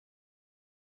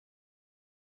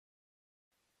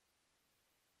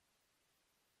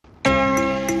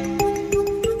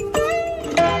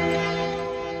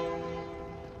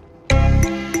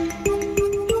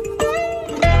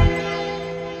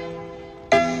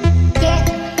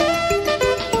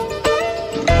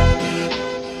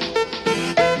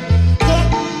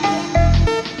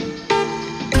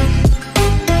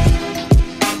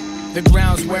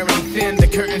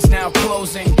now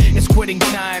closing. It's quitting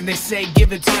time, they say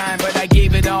give it time, but I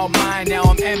gave it all mine, now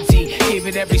I'm empty. Gave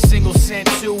it every single cent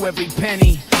to every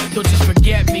penny. Don't just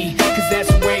forget me, cause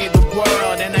that's the way of the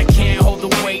world. And I can't hold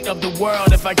the weight of the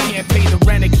world if I can't pay the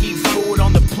rent and keep food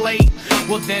on the plate.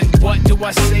 Well then what do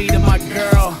I say to my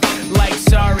girl? Like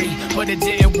sorry, but it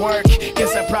didn't work.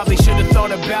 Guess I probably should've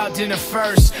thought about dinner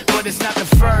first, but it's not the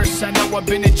first. I know I've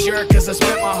been a jerk, cause I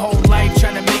spent my whole life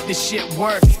trying to make this shit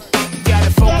work.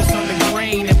 Gotta focus on the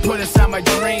grain and put aside my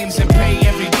dreams and pay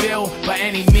every bill by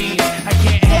any means. I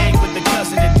can't hang with the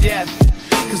cousin of death,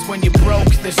 cause when you're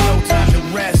broke, there's no time to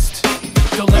rest.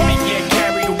 Don't let me get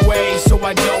carried away, so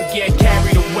I don't get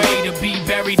carried away to be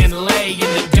buried and lay in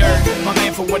the dirt. My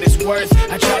man, for what it's worth,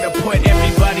 I try to put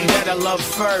everybody that I love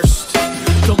first.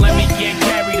 Don't let me get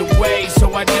carried away,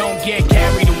 so I don't get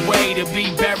carried away to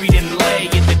be buried and lay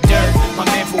in the dirt. My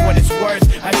man, for what it's worth,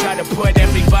 I try to put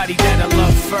everybody that I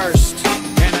love first.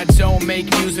 I don't make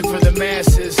music for the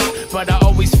masses, but I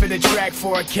always fit a track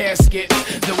for a casket.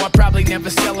 Though I probably never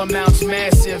sell amounts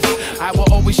massive, I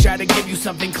will always try to give you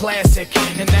something classic,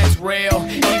 and that's real,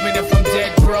 even if I'm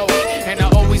dead broke. And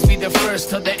I'll always be the first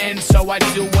to the end, so I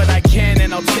do what I can,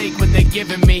 and I'll take what they're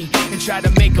giving me, and try to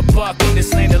make a buck in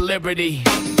this land of liberty.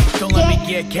 Don't let me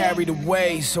get carried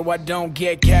away, so I don't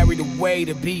get carried away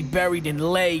to be buried and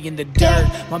lay in the dirt.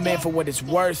 My man, for what it's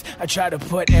worth, I try to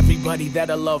put everybody that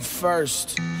I love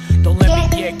first. Don't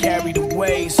let me get carried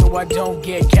away, so I don't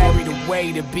get carried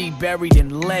away to be buried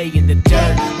and lay in the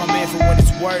dirt. My man, for what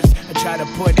it's worth, I try to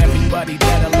put everybody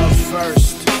that I love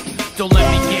first. Don't let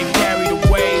me get carried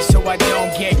away, so I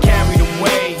don't get carried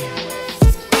away.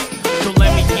 Don't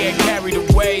let me get carried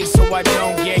away, so I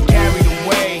don't get carried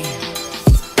away.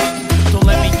 Don't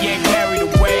let me get carried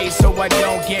away, so I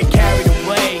don't get carried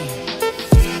away.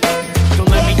 Don't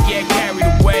let me get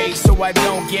carried away, so I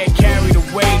don't get carried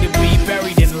away to be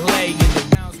buried and lay in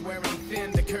the ground's wearing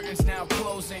thin, the curtain's now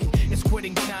closing. It's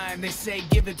quitting time, they say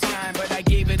give it time, but I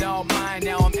gave it all mine,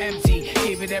 now I'm empty.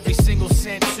 Gave it every single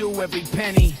cent to every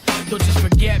penny. Don't just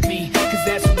forget me, cause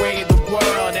that's the way of the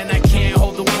world. And I can't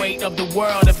hold the weight of the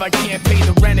world if I can't pay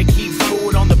the rent and keep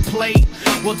food on the plate.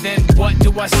 Well then what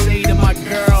do I say to my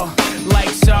girl? Like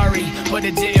sorry, but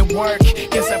it didn't work.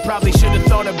 Guess I probably should've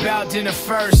thought about dinner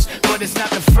first, but it's not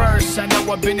the first. I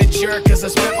know I've been a jerk, cause I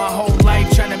spent my whole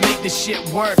life trying to make this shit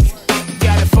work.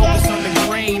 Gotta focus on the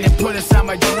grain and put aside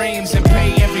my dreams and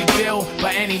pay every bill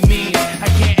by any means. I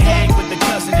can't hang with the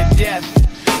cousin of death,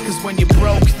 cause when you're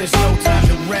broke, there's no time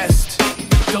to rest.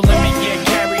 Don't let me get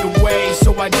carried away,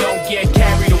 so I don't get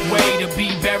carried away to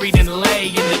be buried and lay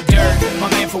in the dirt. My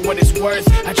man, for what it's worth,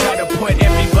 I try to put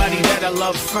everybody that I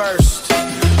love first.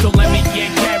 Don't let me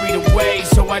get carried away,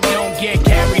 so I don't get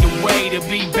carried away to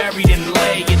be buried and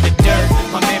lay in the dirt.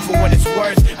 My man, for what it's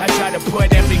worth, I try to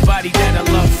put everybody that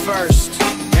I love first.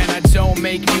 And I don't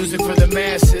make music for the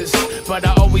masses, but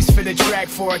I always fit a track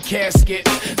for a casket.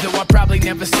 Though I probably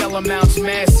never sell amounts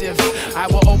massive, I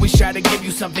will always try to give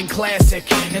you something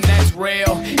classic, and that's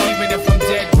real, even if I'm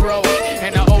dead broke.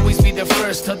 And I'll always be the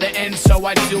first to the end, so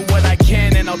I do what I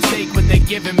can, and I'll take what they're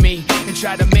giving me, and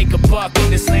try to make a buck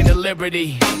in this land of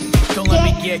liberty. Don't let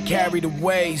me get carried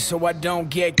away, so I don't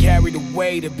get carried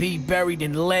away to be buried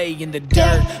and lay in the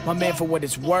dirt. My man, for what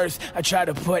it's worth, I try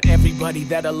to put everybody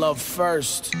that I love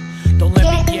first. Don't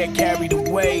let me get carried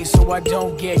away, so I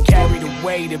don't get carried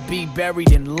away to be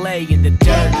buried and lay in the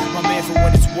dirt. My man, for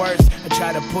what it's worth, I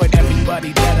try to put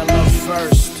everybody that I love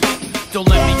first. Don't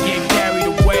let me get carried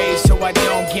away, so I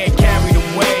don't get carried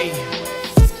away.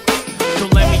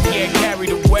 Don't let me get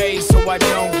carried away, so I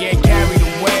don't get carried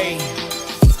away.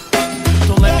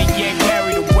 Don't let me get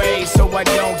carried away, so I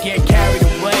don't get carried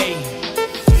away.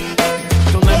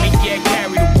 Don't let me get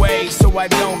carried away, so I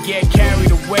don't get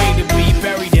carried away to be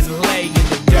buried and lay in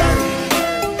the dirt.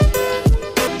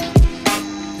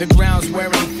 The ground's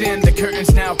wearing thin, the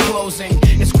curtain's now closing.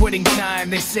 It's quitting time,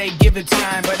 they say give it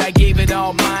time, but I gave it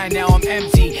all mine, now I'm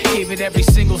empty. Gave it every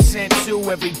single cent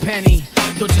to every penny.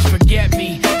 Don't just forget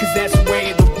me, cause that's the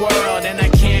way of the world. And I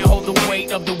can't hold the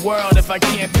weight of the world if I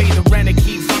can't pay the rent and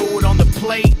keep food on the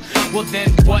plate. Well then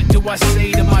what do I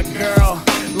say to my girl?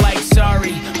 Like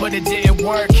sorry, but it didn't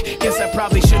work. Guess I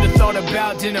probably should've thought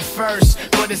about dinner first,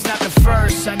 but it's not the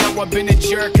first. I know I've been a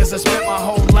jerk, cause I spent my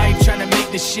whole life trying to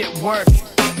make this shit work.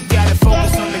 Gotta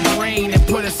focus on the grain and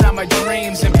put aside my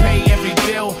dreams and pay every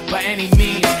bill by any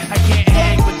means. I can't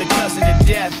hang with the cousin of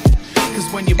death, cause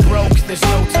when you're broke, there's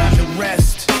no time to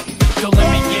rest. Don't let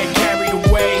me get carried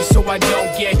away, so I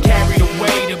don't get carried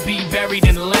away to be buried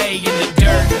and lay in the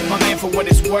dirt. My man, for what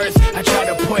it's worth, I try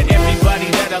to put everybody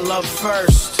that I love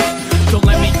first. Don't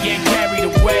let me get carried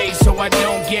away, so I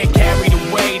don't get carried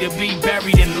away to be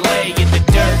buried and lay in the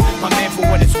dirt. My man, for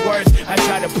what it's worth, I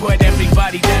try to put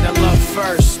everybody that I love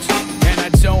first. And I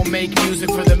don't make music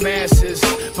for the masses,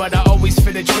 but I always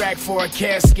fit a track for a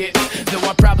casket. Though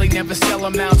I probably never sell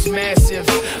amounts massive,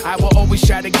 I will always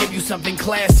try to give you something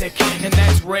classic, and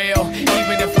that's real,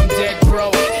 even if I'm dead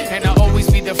broke. And I'll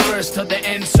always be the first till the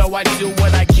end, so I do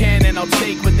what I can, and I'll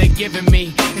take what they're giving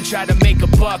me, and try to make a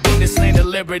buck in this land of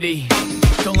liberty.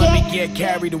 Don't let me get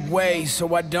carried away,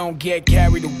 so I don't get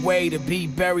carried away to be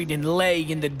buried and lay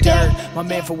in the dirt. My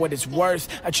man, for what it's worth,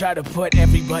 I try to put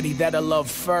everybody that I love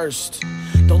first.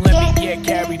 Don't let me get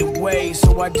carried away,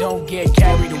 so I don't get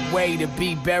carried away to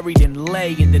be buried and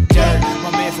lay in the dirt.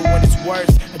 My man, for what it's worth,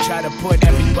 I try to put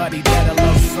everybody that I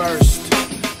love first.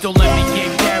 Don't let me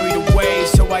get carried away,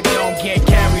 so I don't get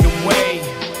carried away.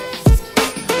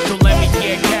 Don't let me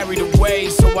get carried away,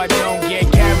 so I don't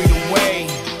get carried away.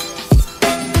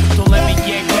 Don't let me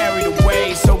get carried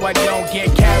away, so I don't get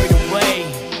carried away.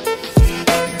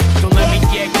 Don't let me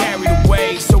get carried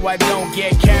away, so I don't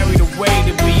get carried away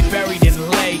to be buried and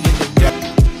lay in the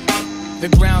dirt. The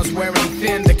ground's wearing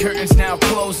thin, the curtain's now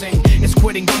closing. It's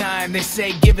quitting time, they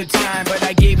say give it time, but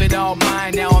I gave it all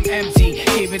mine, now I'm empty.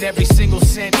 Gave it every single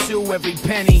cent to every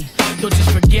penny. Don't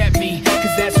just forget me,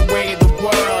 cause that's the way of the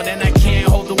world. And I can't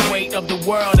hold the weight of the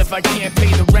world if I can't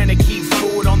pay the rent and keep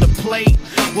food on the plate.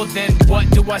 Well then what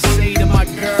do I say to my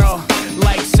girl?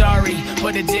 Like sorry,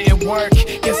 but it didn't work.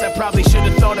 Guess I probably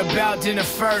should've thought about dinner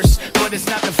first, but it's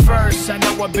not the first. I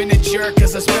know I've been a jerk,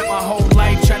 cause I spent my whole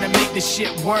life trying to make this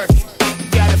shit work.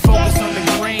 Gotta focus on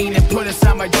the grain and put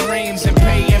aside my dreams and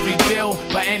pay every bill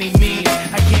by any means.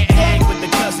 I can't hang with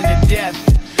the cousin of death,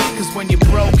 cause when you're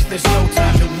broke, there's no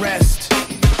time to rest.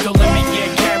 Don't let me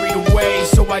get carried away,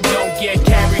 so I don't get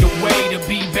carried away to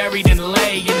be buried and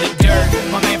lay in the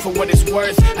dirt. My man, for what it's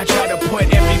worth, I try to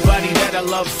put everybody that I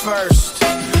love first.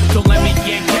 Don't let me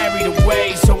get carried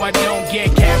away, so I don't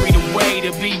get carried away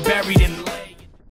to be buried and